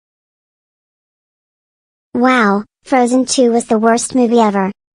Wow, Frozen 2 was the worst movie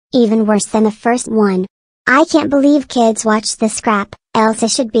ever. Even worse than the first one. I can't believe kids watch this crap. Elsa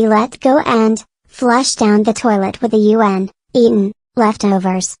should be let go and flushed down the toilet with a UN, eaten,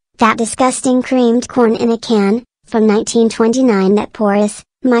 leftovers, that disgusting creamed corn in a can, from 1929 that porous,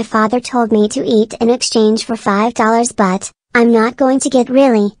 my father told me to eat in exchange for $5 but, I'm not going to get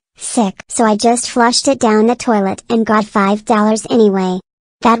really sick. So I just flushed it down the toilet and got $5 anyway.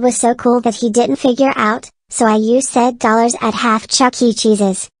 That was so cool that he didn't figure out, so I used said dollars at half Chuck E.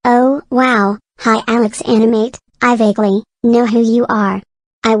 Cheese's. Oh, wow, hi Alex Animate, I vaguely know who you are.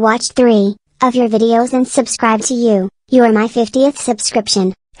 I watched 3 of your videos and subscribed to you. You are my 50th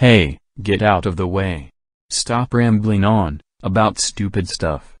subscription. Hey, get out of the way. Stop rambling on about stupid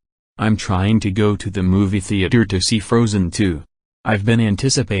stuff. I'm trying to go to the movie theater to see Frozen 2. I've been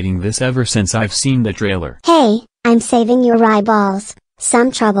anticipating this ever since I've seen the trailer. Hey, I'm saving your eyeballs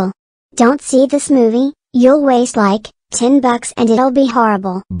some trouble. Don't see this movie, you'll waste like $10 and it'll be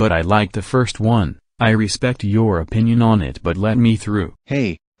horrible. But I like the first one. I respect your opinion on it, but let me through.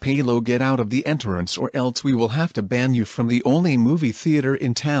 Hey, Paillou, get out of the entrance or else we will have to ban you from the only movie theater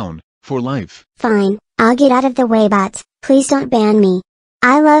in town, for life. Fine, I'll get out of the way but, please don't ban me.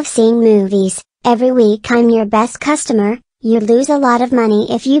 I love seeing movies. Every week I'm your best customer. You'd lose a lot of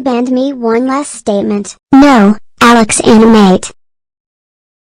money if you banned me. One last statement. No, Alex Animate.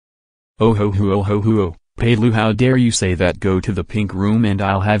 Oh ho ho oh ho ho oh, Paillou, how dare you say that? Go to the pink room and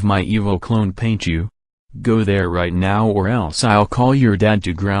I'll have my evil clone paint you. Go there right now or else I'll call your dad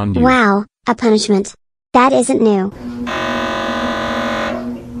to ground you. Wow, a punishment. That isn't new.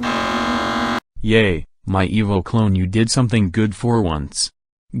 Yay, my evil clone, you did something good for once.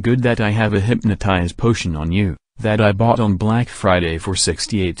 Good that I have a hypnotize potion on you, that I bought on Black Friday for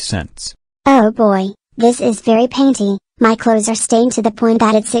 68 cents. Oh boy, this is very painty. My clothes are stained to the point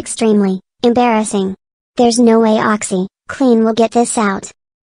that it's extremely embarrassing. There's no way Oxy Clean will get this out.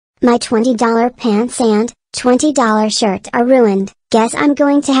 My $20 pants and $20 shirt are ruined. Guess I'm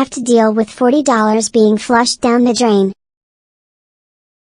going to have to deal with $40 being flushed down the drain.